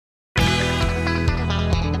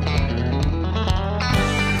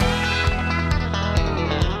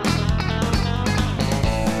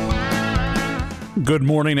Good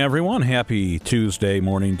morning, everyone. Happy Tuesday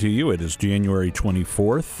morning to you. It is January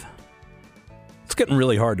 24th. It's getting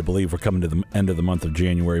really hard to believe we're coming to the end of the month of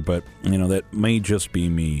January, but, that may just be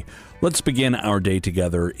me. Let's begin our day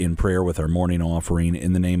together in prayer with our morning offering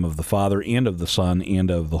in the name of the Father, and of the Son,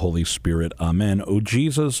 and of the Holy Spirit. Amen. O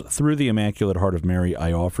Jesus, through the Immaculate Heart of Mary,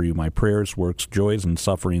 I offer you my prayers, works, joys, and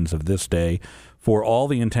sufferings of this day, for all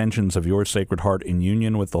the intentions of your Sacred Heart in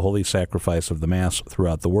union with the holy sacrifice of the Mass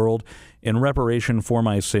throughout the world, in reparation for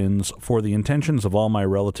my sins, for the intentions of all my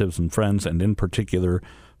relatives and friends, and in particular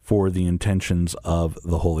for the intentions of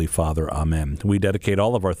the Holy Father. Amen. We dedicate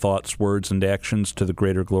all of our thoughts, words, and actions to the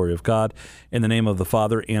greater glory of God, in the name of the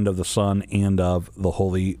Father, and of the Son, and of the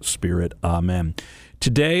Holy Spirit. Amen.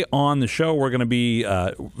 Today on the show, we're going to be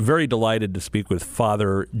very delighted to speak with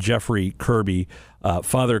Father Jeffrey Kirby.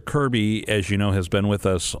 Father Kirby, as you know, has been with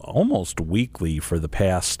us almost weekly for the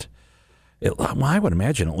past, I would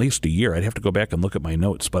imagine at least a year. I'd have to go back and look at my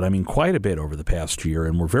notes, but quite a bit over the past year,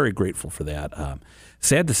 and we're very grateful for that.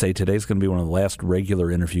 Sad to say, today's going to be one of the last regular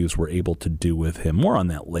interviews we're able to do with him. More on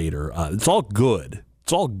that later. It's all good.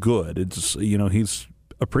 It's all good. It's, he's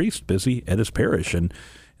a priest busy at his parish, and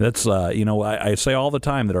that's, I say all the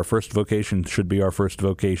time that our first vocation should be our first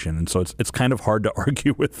vocation, and so it's kind of hard to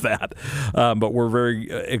argue with that, but we're very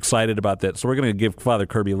excited about that. So we're going to give Father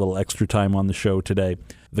Kirby a little extra time on the show today.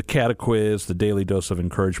 The catequiz, the daily dose of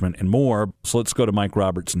encouragement, and more. So let's go to Mike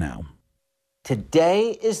Roberts now.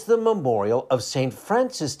 Today is the memorial of St.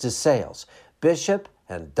 Francis de Sales, Bishop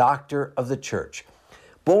and Doctor of the Church.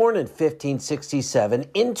 Born in 1567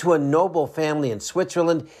 into a noble family in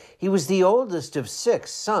Switzerland, he was the oldest of 6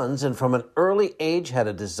 sons and from an early age had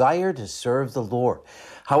a desire to serve the Lord.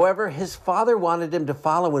 However, his father wanted him to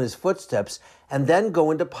follow in his footsteps and then go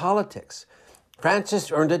into politics.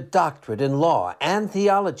 Francis earned a doctorate in law and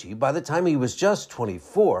theology by the time he was just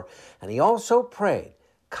 24, and he also prayed,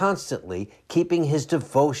 constantly keeping his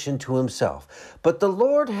devotion to himself. But the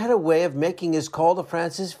Lord had a way of making his call to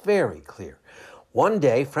Francis very clear. One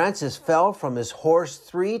day, Francis fell from his horse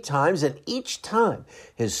 3 times, and each time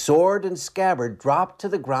his sword and scabbard dropped to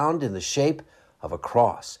the ground in the shape of a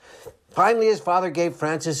cross. Finally, his father gave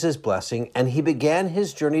Francis his blessing, and he began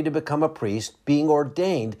his journey to become a priest, being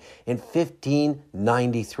ordained in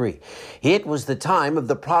 1593. It was the time of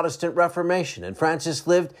the Protestant Reformation, and Francis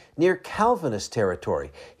lived near Calvinist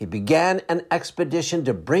territory. He began an expedition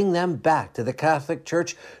to bring them back to the Catholic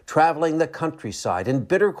Church, traveling the countryside in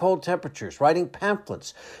bitter cold temperatures, writing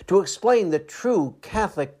pamphlets to explain the true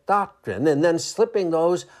Catholic doctrine, and then slipping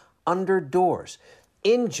those under doors.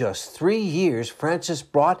 In just 3 years, Francis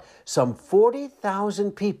brought some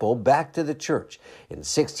 40,000 people back to the church. In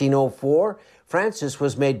 1604, Francis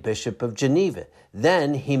was made Bishop of Geneva.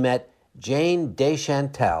 Then he met Jane de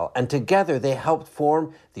Chantal, and together they helped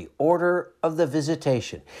form the Order of the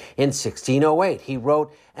Visitation. In 1608, he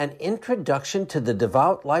wrote an introduction to the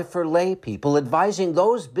devout life for lay people, advising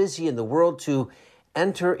those busy in the world to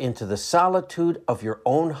enter into the solitude of your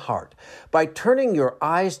own heart. By turning your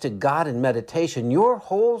eyes to God in meditation, your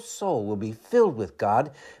whole soul will be filled with God.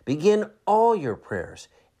 Begin all your prayers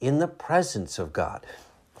in the presence of God.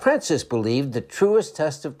 Francis believed the truest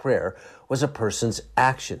test of prayer was a person's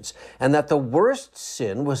actions, and that the worst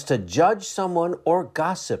sin was to judge someone or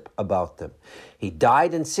gossip about them. He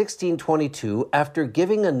died in 1622 after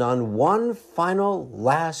giving a nun one final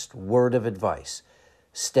last word of advice: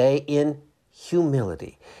 stay in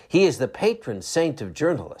humility. He is the patron saint of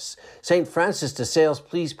journalists. St. Francis de Sales,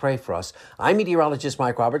 please pray for us. I'm meteorologist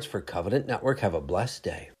Mike Roberts for Covenant Network. Have a blessed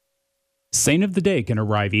day. Saint of the Day can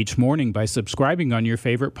arrive each morning by subscribing on your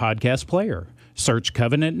favorite podcast player. Search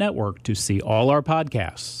Covenant Network to see all our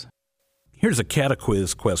podcasts. Here's a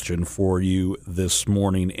catequiz question for you this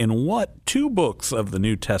morning. In what 2 books of the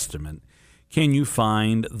New Testament can you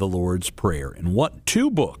find the Lord's Prayer? In what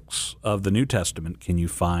 2 books of the New Testament can you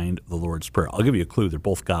find the Lord's Prayer? I'll give you a clue. They're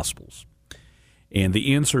both Gospels. And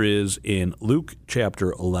the answer is in Luke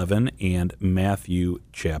chapter 11 and Matthew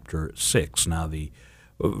chapter 6. Now, the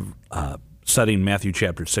setting Matthew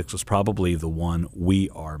chapter 6 is probably the one we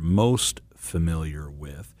are most familiar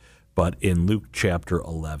with. But in Luke chapter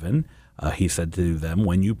 11, he said to them,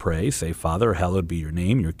 when you pray, say, Father, hallowed be your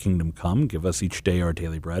name, your kingdom come. Give us each day our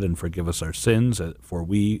daily bread, and forgive us our sins, for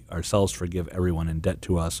we ourselves forgive everyone in debt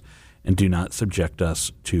to us, and do not subject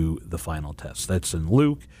us to the final test. That's in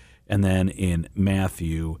Luke. And then in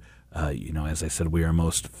Matthew, as I said, we are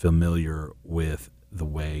most familiar with the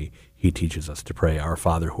way he teaches us to pray. Our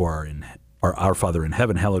Father our Father in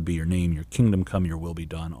heaven, hallowed be your name, your kingdom come, your will be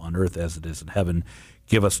done on earth as it is in heaven.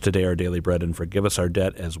 Give us today our daily bread, and forgive us our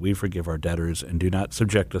debt as we forgive our debtors, and do not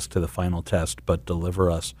subject us to the final test, but deliver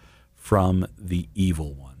us from the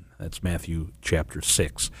evil one. That's Matthew chapter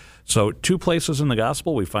 6. So 2 places in the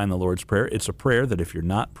gospel we find the Lord's Prayer. It's a prayer that if you're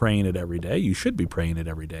not praying it every day, you should be praying it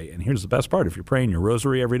every day. And here's the best part. If you're praying your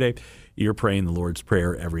rosary every day, you're praying the Lord's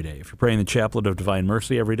Prayer every day. If you're praying the Chaplet of Divine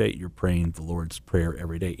Mercy every day, you're praying the Lord's Prayer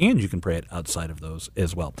every day. And you can pray it outside of those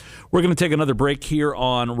as well. We're going to take another break here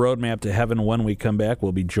on Roadmap to Heaven. When we come back,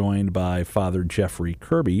 we'll be joined by Father Jeffrey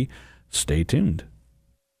Kirby. Stay tuned.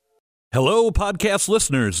 Hello, podcast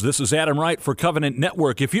listeners. This is Adam Wright for Covenant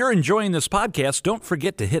Network. If you're enjoying this podcast, don't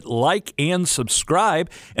forget to hit like and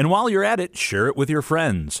subscribe. And while you're at it, share it with your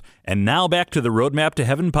friends. And now back to the Roadmap to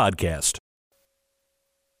Heaven podcast.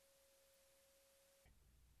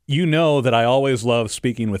 You know that I always love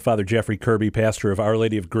speaking with Father Jeffrey Kirby, pastor of Our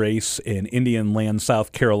Lady of Grace in Indian Land,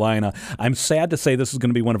 South Carolina. I'm sad to say this is going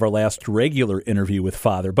to be one of our last regular interview with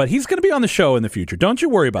Father, but he's going to be on the show in the future. Don't you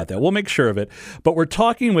worry about that. We'll make sure of it. But we're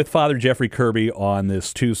talking with Father Jeffrey Kirby on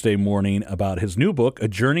this Tuesday morning about his new book, A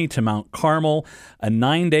Journey to Mount Carmel, a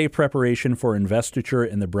 9-day preparation for investiture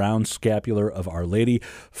in the brown scapular of Our Lady.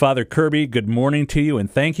 Father Kirby, good morning to you,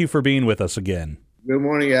 and thank you for being with us again. Good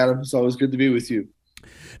morning, Adam. It's always good to be with you.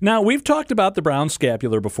 Now, we've talked about the brown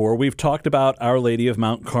scapular before. We've talked about Our Lady of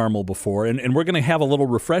Mount Carmel before, and we're going to have a little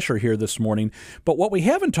refresher here this morning. But what we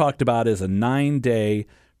haven't talked about is a 9-day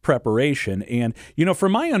preparation. And, you know,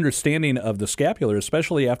 from my understanding of the scapular,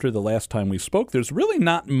 especially after the last time we spoke, there's really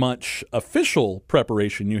not much official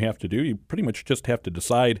preparation you have to do. You pretty much just have to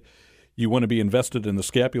decide you want to be invested in the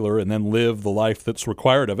scapular and then live the life that's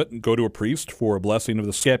required of it and go to a priest for a blessing of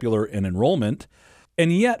the scapular and enrollment.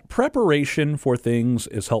 And yet, preparation for things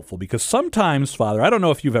is helpful because sometimes, Father, I don't know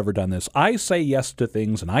if you've ever done this, I say yes to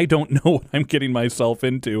things and I don't know what I'm getting myself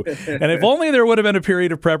into. And if only there would have been a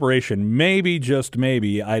period of preparation, maybe, just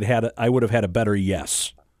maybe, I would have had a better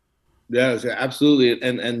yes. Yes, absolutely.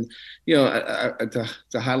 And you know,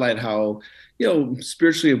 to highlight how, you know,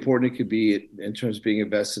 spiritually important it could be in terms of being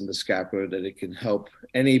invested in the scapular, that it can help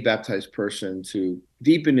any baptized person to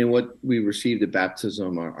deepen in what we received at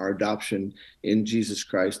baptism, our adoption in Jesus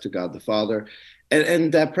Christ to God the Father,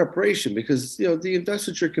 and that preparation, because, you know, the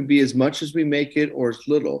investiture can be as much as we make it or as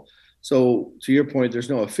little. So to your point, there's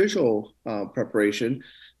no official preparation,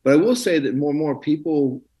 but I will say that more and more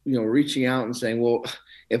people, you know, reaching out and saying, well,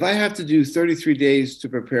 if I have to do 33 days to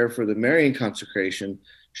prepare for the Marian consecration,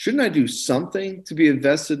 shouldn't I do something to be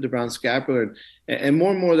invested in the brown scapular? And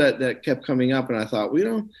more that kept coming up. And I thought, well, you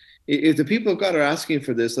know, if the people of God are asking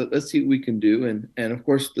for this, let's see what we can do. And of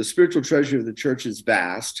course, the spiritual treasure of the church is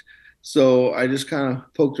vast. So I just kind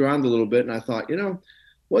of poked around a little bit and I thought, you know,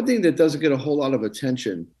 one thing that doesn't get a whole lot of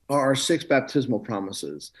attention are our 6 baptismal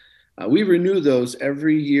promises. We renew those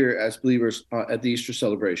every year as believers at the Easter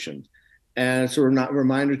celebration. And it's a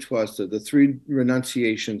reminder to us that the 3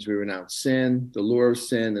 renunciations, we renounce sin, the lure of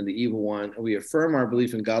sin, and the evil one, and we affirm our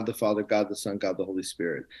belief in God the Father, God the Son, God the Holy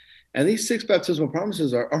Spirit. And these 6 baptismal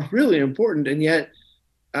promises are really important, and yet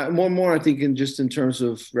more and more, I think, in terms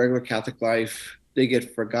of regular Catholic life, they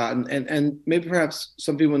get forgotten. And maybe perhaps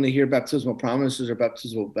some people, when they hear baptismal promises or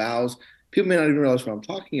baptismal vows, people may not even realize what I'm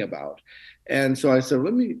talking about. And so I said,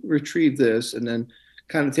 let me retrieve this and then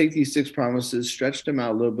kind of take these 6 promises, stretch them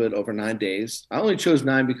out a little bit over 9 days. I only chose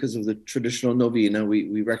 9 because of the traditional novena.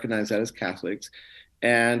 We recognize that as Catholics.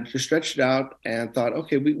 And just stretched it out and thought,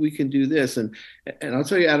 okay, we can do this. And I'll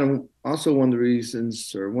tell you, Adam, also one of the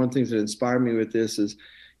reasons, or one of the things that inspired me with this is,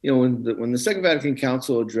 you know, when the Second Vatican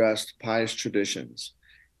Council addressed pious traditions,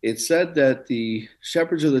 it said that the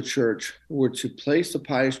shepherds of the church were to place the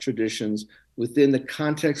pious traditions within the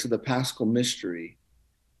context of the Paschal mystery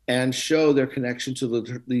and show their connection to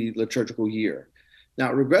the liturgical year.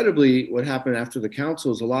 Now, regrettably, what happened after the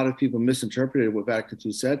council is a lot of people misinterpreted what Vatican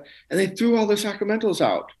II said, and they threw all their sacramentals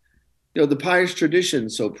out. You know, the pious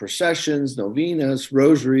traditions, so processions, novenas,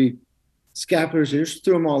 rosary, scapulars, they just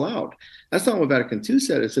threw them all out. That's not what Vatican II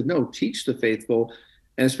said. It said, no, teach the faithful,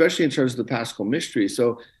 and especially in terms of the Paschal mystery.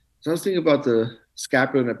 So I was thinking about the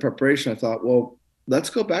scapular and the preparation. I thought, well, let's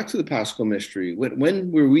go back to the Paschal mystery.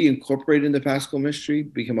 When were we incorporated in the Paschal mystery,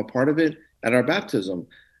 become a part of it at our baptism?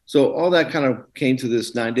 So all that kind of came to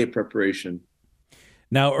this 9-day preparation.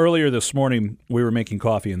 Now, earlier this morning, we were making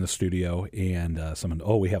coffee in the studio, and someone,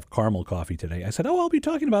 we have Carmel coffee today. I said, I'll be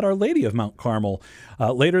talking about Our Lady of Mount Carmel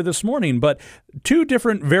later this morning. But 2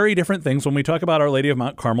 very different things. When we talk about Our Lady of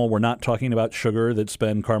Mount Carmel, we're not talking about sugar that's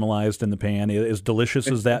been caramelized in the pan, as delicious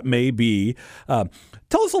as that may be. Tell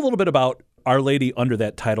us a little bit about Our Lady under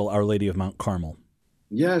that title, Our Lady of Mount Carmel.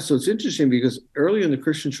 Yeah, so it's interesting because early in the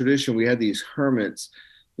Christian tradition, we had these hermits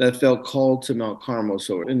that felt called to Mount Carmel.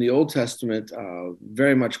 So in the Old Testament,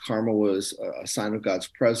 very much Carmel was a sign of God's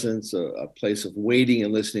presence, a place of waiting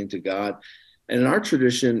and listening to God. And in our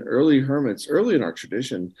tradition, early hermits, early in our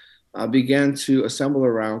tradition, began to assemble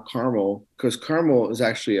around Carmel, because Carmel is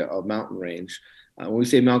actually a mountain range. When we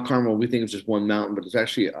say Mount Carmel, we think it's just one mountain, but it's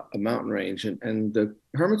actually a mountain range. And the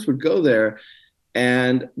hermits would go there.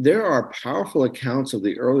 And there are powerful accounts of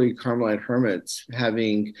the early Carmelite hermits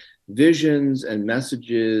having visions and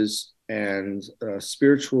messages and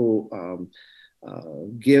spiritual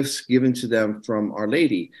gifts given to them from Our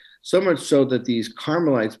Lady. So much so that these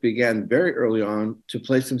Carmelites began very early on to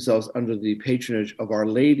place themselves under the patronage of Our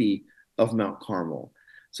Lady of Mount Carmel.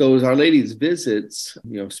 So it was Our Lady's visits,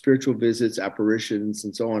 spiritual visits, apparitions,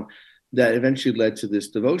 and so on, that eventually led to this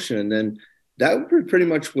devotion. And then that pretty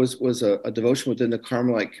much was a devotion within the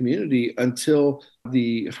Carmelite community until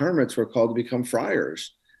the hermits were called to become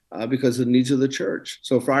friars because of the needs of the church.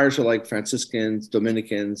 So friars are like Franciscans,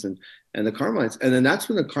 Dominicans, and the Carmelites. And then that's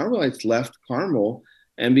when the Carmelites left Carmel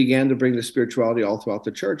and began to bring the spirituality all throughout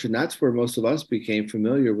the church. And that's where most of us became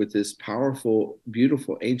familiar with this powerful,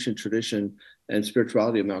 beautiful, ancient tradition and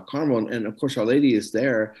spirituality of Mount Carmel. And of course, Our Lady is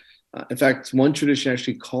there. In fact, one tradition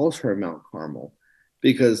actually calls her Mount Carmel,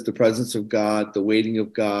 because the presence of God, the waiting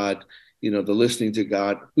of God, the listening to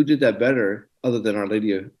God, who did that better other than Our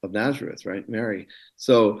Lady of Nazareth, right? Mary.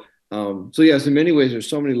 So yes, in many ways, there's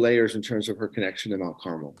so many layers in terms of her connection to Mount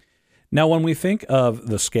Carmel. Now, when we think of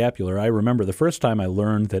the scapular, I remember the first time I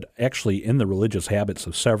learned that actually in the religious habits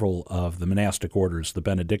of several of the monastic orders, the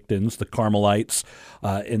Benedictines, the Carmelites,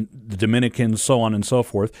 and the Dominicans, so on and so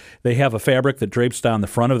forth, they have a fabric that drapes down the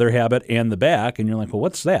front of their habit and the back, and you're like, well,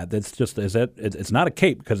 what's that? It's not a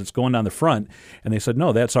cape because it's going down the front. And they said,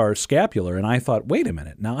 no, that's our scapular. And I thought, wait a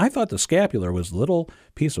minute. Now, I thought the scapular was a little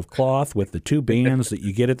piece of cloth with the two bands that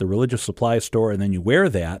you get at the religious supply store, and then you wear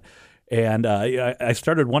that. And I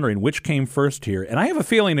started wondering which came first here. And I have a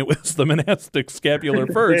feeling it was the monastic scapular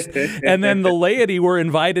first. And then the laity were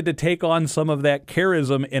invited to take on some of that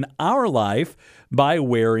charism in our life by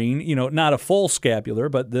wearing, not a full scapular,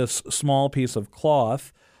 but this small piece of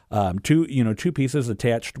cloth, two pieces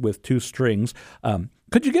attached with two strings.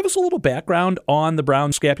 Could you give us a little background on the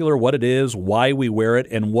brown scapular, what it is, why we wear it,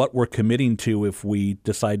 and what we're committing to if we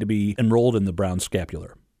decide to be enrolled in the brown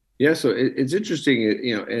scapular? Yeah, so it's interesting,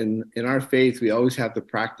 in our faith, we always have the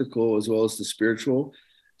practical as well as the spiritual.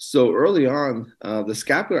 So early on, the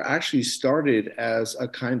scapular actually started as a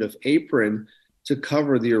kind of apron to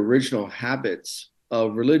cover the original habits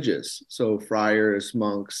of religious. So friars,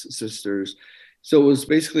 monks, sisters. So it was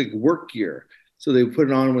basically work gear. So they would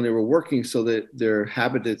put it on when they were working so that their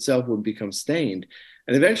habit itself would become stained.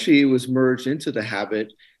 And eventually it was merged into the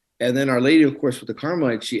habit. And then Our Lady, of course, with the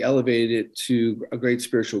Carmelites, she elevated it to a great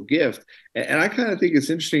spiritual gift. And I kind of think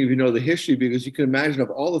it's interesting if you know the history, because you can imagine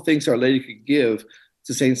of all the things Our Lady could give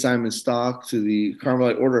to St. Simon Stock, to the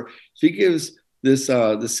Carmelite order, she gives this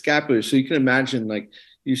the scapular. So you can imagine,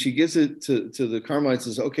 she gives it to the Carmelites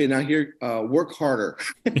and says, okay, now here, work harder.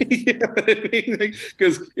 You know what I mean?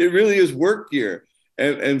 Because it really is work gear.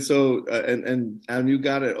 And so you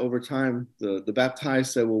got it over time. The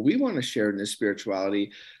baptized said, well, we want to share in this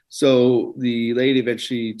spirituality. So the lady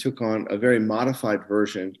eventually took on a very modified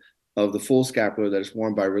version of the full scapular that is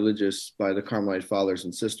worn by the Carmelite fathers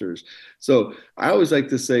and sisters. So I always like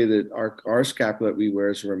to say that our scapular that we wear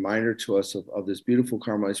is a reminder to us of this beautiful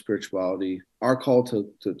Carmelite spirituality, our call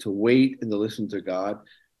to wait and to listen to God,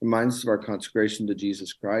 reminds us of our consecration to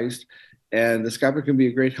Jesus Christ. And the scapular can be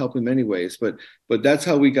a great help in many ways, but that's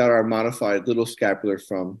how we got our modified little scapular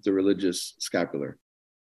from the religious scapular.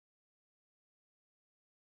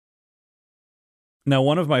 Now,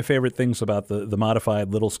 one of my favorite things about the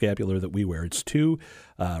modified little scapular that we wear, it's two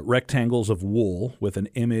rectangles of wool with an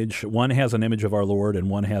image. One has an image of our Lord and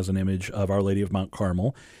one has an image of Our Lady of Mount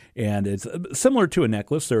Carmel. And it's similar to a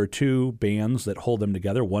necklace. There are two bands that hold them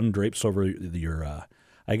together. One drapes over your,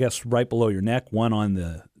 right below your neck, one on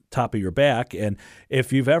the top of your back. And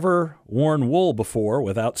if you've ever worn wool before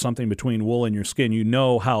without something between wool and your skin, you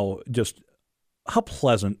know how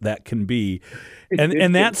pleasant that can be.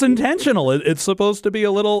 And that's intentional. It's supposed to be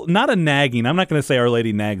a little, not a nagging, I'm not going to say Our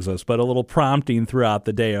Lady nags us, but a little prompting throughout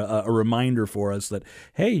the day, a reminder for us that,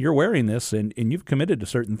 hey, you're wearing this and you've committed to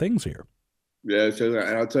certain things here. Yeah, so,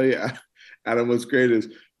 and I'll tell you, Adam, what's great is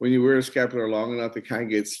when you wear a scapular long enough, it kind of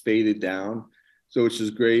gets faded down. So which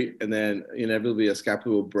is great. And then inevitably a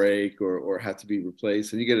scapular will break or have to be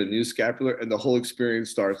replaced. And you get a new scapular and the whole experience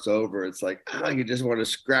starts over. It's like, you just want to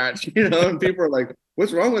scratch, and people are like,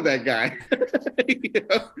 what's wrong with that guy?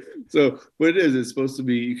 So what it is, it's supposed to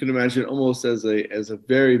be, you can imagine almost as a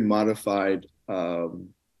very modified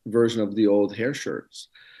version of the old hair shirts.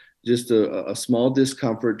 Just a small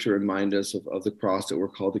discomfort to remind us of the cross that we're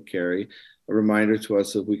called to carry, a reminder to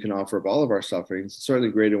us that we can offer up all of our sufferings,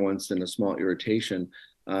 certainly greater ones than a small irritation,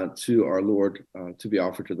 to our Lord, to be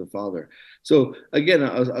offered to the Father. So again,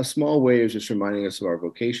 a small way is just reminding us of our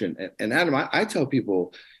vocation. And Adam, I tell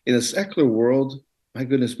people, in a secular world, my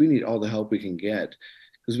goodness, we need all the help we can get.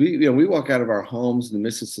 Because we walk out of our homes in the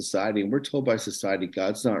midst of society, and we're told by society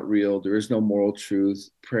God's not real, there is no moral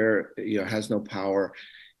truth, prayer has no power.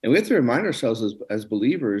 And we have to remind ourselves as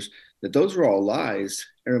believers that those are all lies,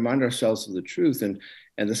 and remind ourselves of the truth. And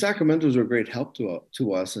the sacramentals are a great help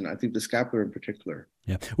to us, and I think the scapular in particular.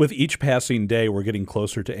 Yeah. With each passing day, we're getting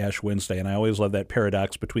closer to Ash Wednesday, and I always love that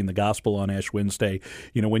paradox between the gospel on Ash Wednesday.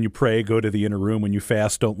 When you pray, go to the inner room. When you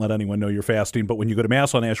fast, don't let anyone know you're fasting. But when you go to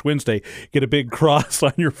Mass on Ash Wednesday, get a big cross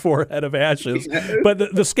on your forehead of ashes. But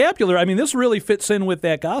the scapular, this really fits in with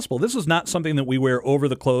that gospel. This is not something that we wear over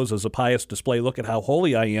the clothes as a pious display. Look at how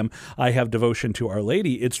holy I am. I have devotion to Our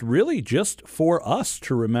Lady. It's really just for us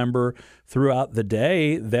to remember throughout the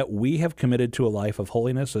day that we have committed to a life of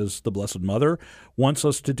holiness as the Blessed Mother wants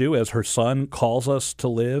us to do, as her Son calls us to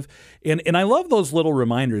live. And I love those little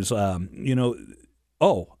reminders. I'm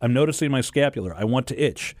noticing my scapular. I want to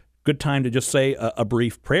itch. Good time to just say a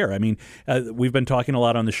brief prayer. We've been talking a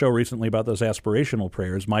lot on the show recently about those aspirational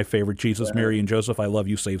prayers. My favorite, Jesus, Mary, and Joseph, I love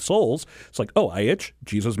you, save souls. It's like, I itch.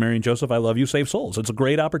 Jesus, Mary, and Joseph, I love you, save souls. It's a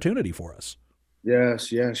great opportunity for us.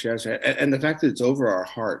 Yes. And the fact that it's over our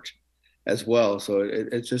heart as well. So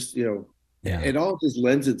it's just, it all just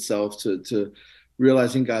lends itself to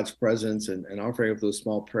realizing God's presence and offering up those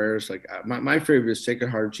small prayers. Like my favorite is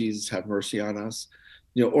Sacred Heart of Jesus, have mercy on us,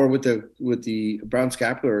 or with the brown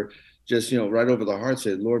scapular, just, right over the heart,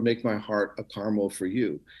 say, Lord, make my heart a Carmel for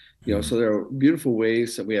you. So there are beautiful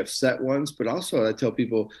ways that we have set ones, but also I tell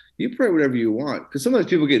people, you pray whatever you want, because sometimes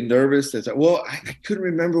people get nervous. They say, well, I couldn't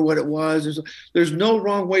remember what it was. There's no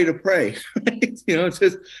wrong way to pray. Right?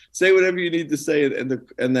 Just say whatever you need to say.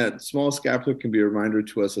 And that small scapular can be a reminder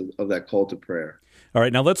to us of that call to prayer. All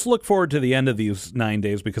right, now let's look forward to the end of these 9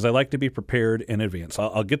 days, because I like to be prepared in advance.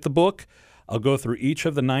 I'll get the book. I'll go through each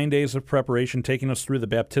of the 9 days of preparation, taking us through the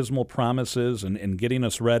baptismal promises and getting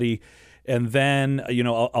us ready. And then,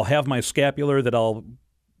 I'll have my scapular that I'll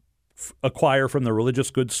acquire from the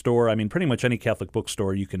religious goods store. Pretty much any Catholic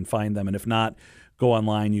bookstore, you can find them. And if not, go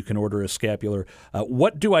online, you can order a scapular.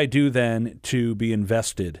 What do I do then to be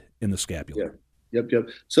invested in the scapular? Yep.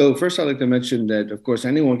 So first, I'd like to mention that, of course,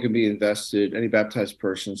 anyone can be invested, any baptized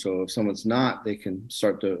person. So if someone's not, they can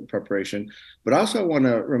start the preparation. But also, I want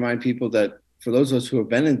to remind people that for those of us who have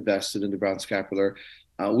been invested in the brown scapular,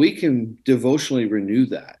 we can devotionally renew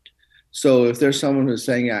that. So if there's someone who's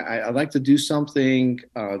saying, I'd like to do something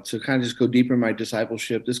to kind of just go deeper in my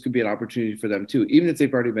discipleship, this could be an opportunity for them too, even if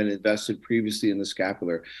they've already been invested previously in the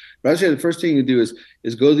scapular. But I'd say the first thing you do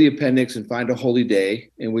is go to the appendix and find a holy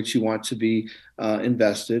day in which you want to be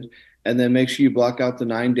invested. And then make sure you block out the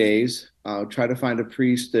 9 days. Try to find a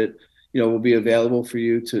priest that will be available for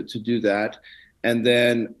you to do that. And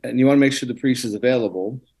you want to make sure the priest is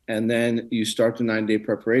available. And then you start the 9-day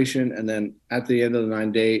preparation. And then at the end of the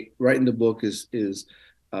 9-day, right in the book is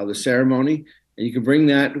the ceremony. And you can bring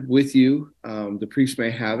that with you. The priest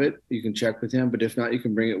may have it. You can check with him. But if not, you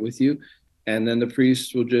can bring it with you. And then the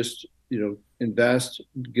priest will just, invest,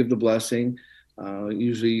 give the blessing.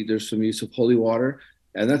 Usually there's some use of holy water.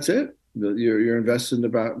 And that's it. You're invested in the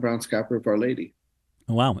brown scapular of Our Lady.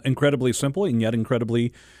 Wow. Incredibly simple and yet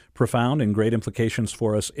incredibly profound and great implications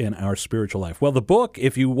for us in our spiritual life. Well, the book,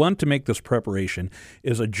 if you want to make this preparation,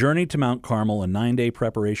 is A Journey to Mount Carmel, a 9-day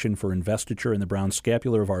preparation for investiture in the brown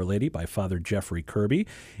scapular of Our Lady by Father Jeffrey Kirby.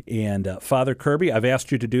 And Father Kirby, I've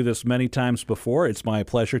asked you to do this many times before. It's my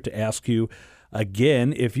pleasure to ask you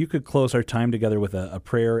again if you could close our time together with a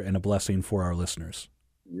prayer and a blessing for our listeners.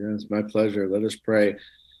 Yes, my pleasure. Let us pray.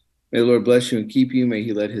 May the Lord bless you and keep you. May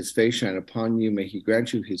he let his face shine upon you. May he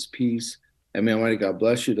grant you his peace. And may Almighty God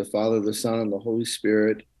bless you, the Father, the Son, and the Holy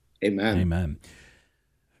Spirit. Amen. Amen.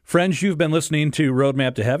 Friends, you've been listening to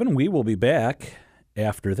Roadmap to Heaven. We will be back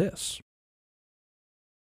after this.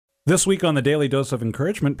 This week on the Daily Dose of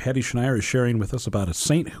Encouragement, Patty Schneier is sharing with us about a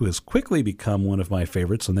saint who has quickly become one of my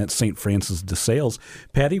favorites, and that's St. Francis de Sales.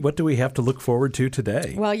 Patty, what do we have to look forward to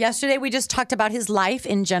today? Well, yesterday we just talked about his life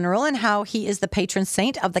in general and how he is the patron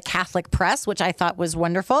saint of the Catholic press, which I thought was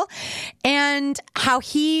wonderful, and how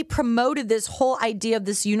he promoted this whole idea of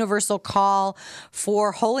this universal call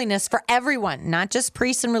for holiness for everyone, not just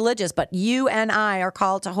priests and religious, but you and I are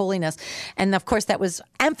called to holiness. And of course, that was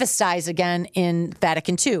emphasized again in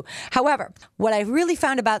Vatican II. However, what I really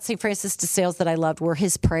found about St. Francis de Sales that I loved were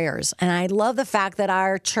his prayers. And I love the fact that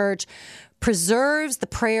our church preserves the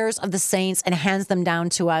prayers of the saints and hands them down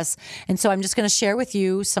to us. And so I'm just going to share with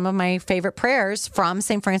you some of my favorite prayers from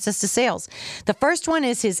St. Francis de Sales. The first one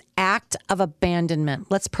is his act of abandonment.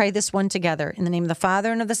 Let's pray this one together. In the name of the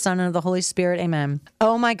Father, and of the Son, and of the Holy Spirit. Amen.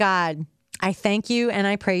 Oh my God, I thank you and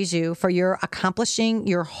I praise you for your accomplishing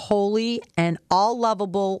your holy and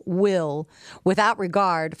all-lovable will without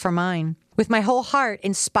regard for mine. With my whole heart,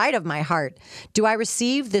 in spite of my heart, do I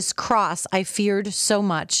receive this cross I feared so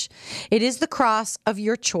much. It is the cross of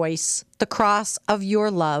your choice, the cross of your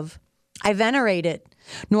love. I venerate it,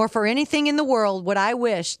 nor for anything in the world would I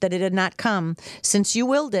wish that it had not come, since you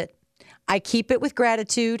willed it. I keep it with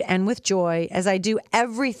gratitude and with joy as I do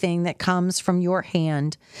everything that comes from your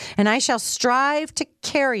hand, and I shall strive to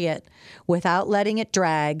carry it without letting it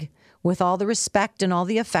drag, with all the respect and all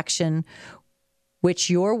the affection which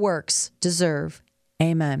your works deserve.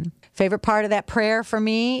 Amen. Favorite part of that prayer for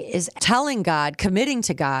me is telling God, committing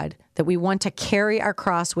to God, that we want to carry our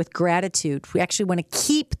cross with gratitude. We actually want to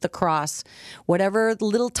keep the cross, whatever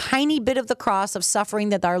little tiny bit of the cross of suffering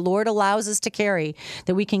that our Lord allows us to carry,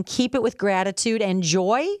 that we can keep it with gratitude and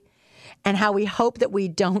joy, and how we hope that we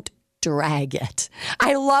don't drag it.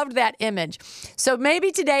 I loved that image. So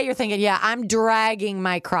maybe today you're thinking, yeah, I'm dragging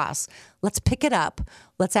my cross. Let's pick it up.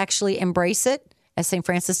 Let's actually embrace it, as St.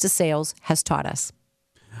 Francis de Sales has taught us.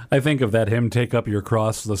 I think of that hymn, Take Up Your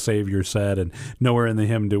Cross, the Savior said, and nowhere in the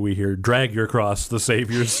hymn do we hear, Drag Your Cross, the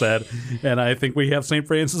Savior said. And I think we have St.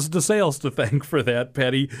 Francis de Sales to thank for that.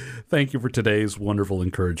 Patty, thank you for today's wonderful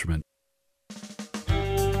encouragement.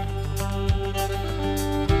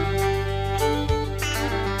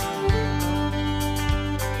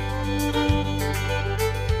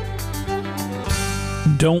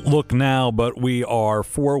 Don't look now, but we are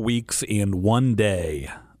 4 weeks and 1 day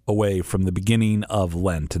away from the beginning of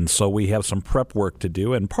Lent. And so we have some prep work to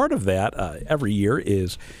do. And part of that every year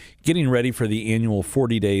is getting ready for the annual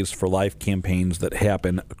 40 Days for Life campaigns that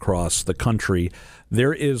happen across the country.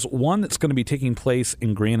 There is one that's going to be taking place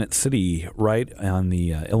in Granite City, right on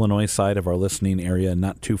the Illinois side of our listening area,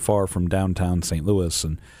 not too far from downtown St. Louis.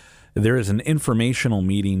 And there is an informational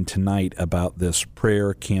meeting tonight about this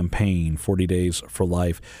prayer campaign, 40 Days for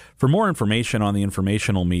Life. For more information on the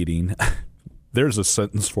informational meeting, there's a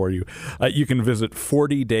sentence for you. You can visit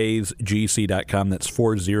 40daysgc.com. That's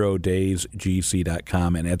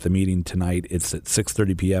 40daysgc.com. And at the meeting tonight, it's at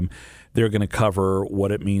 6:30 p.m. They're going to cover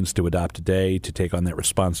what it means to adopt a day, to take on that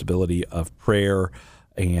responsibility of prayer,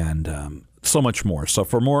 and so much more. So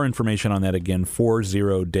for more information on that, again,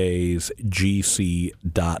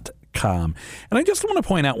 40daysgc.com. And I just want to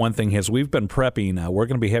point out one thing. As we've been prepping, we're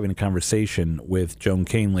going to be having a conversation with Joan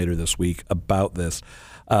Kane later this week about this.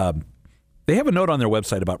 They have a note on their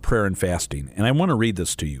website about prayer and fasting, and I want to read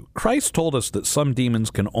this to you. Christ told us that some demons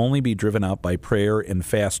can only be driven out by prayer and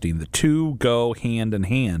fasting. The two go hand in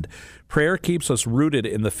hand. Prayer keeps us rooted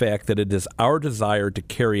in the fact that it is our desire to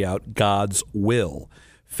carry out God's will.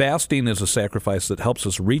 Fasting is a sacrifice that helps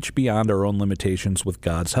us reach beyond our own limitations with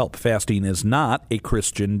God's help. Fasting is not a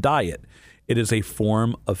Christian diet. It is a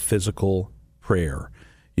form of physical prayer.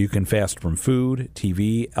 You can fast from food,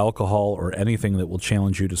 TV, alcohol, or anything that will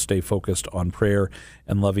challenge you to stay focused on prayer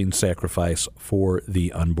and loving sacrifice for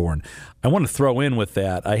the unborn. I want to throw in with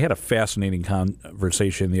that, I had a fascinating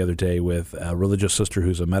conversation the other day with a religious sister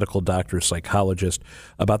who's a medical doctor, psychologist,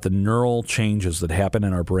 about the neural changes that happen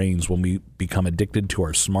in our brains when we become addicted to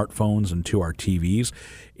our smartphones and to our TVs.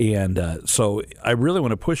 And so I really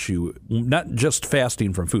want to push you, not just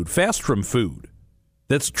fasting from food, fast from food.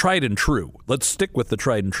 That's tried and true. Let's stick with the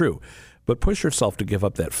tried and true. But push yourself to give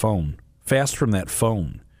up that phone. Fast from that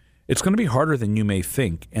phone. It's going to be harder than you may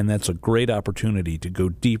think, and that's a great opportunity to go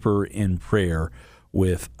deeper in prayer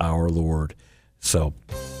with our Lord. So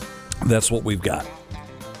that's what we've got.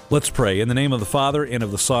 Let's pray. In the name of the Father, and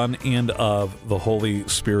of the Son, and of the Holy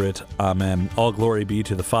Spirit. Amen. All glory be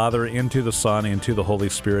to the Father, and to the Son, and to the Holy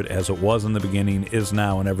Spirit, as it was in the beginning, is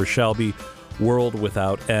now, and ever shall be, world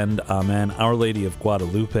without end. Amen. Our Lady of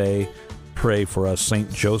Guadalupe, pray for us.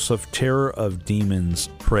 Saint Joseph, terror of demons,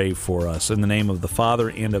 pray for us. In the name of the Father,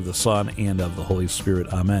 and of the Son, and of the Holy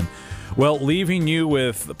Spirit. Amen. Well, leaving you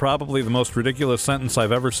with probably the most ridiculous sentence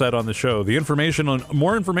I've ever said on the show.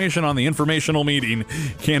 More information on the informational meeting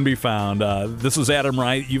can be found. This is Adam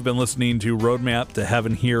Wright. You've been listening to Roadmap to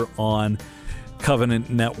Heaven here on Covenant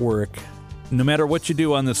Network. No matter what you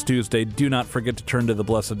do on this Tuesday, do not forget to turn to the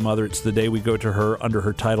Blessed Mother. It's the day we go to her under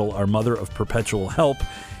her title, Our Mother of Perpetual Help.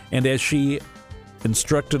 And as she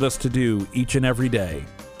instructed us to do each and every day,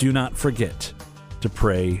 do not forget to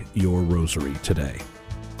pray your rosary today.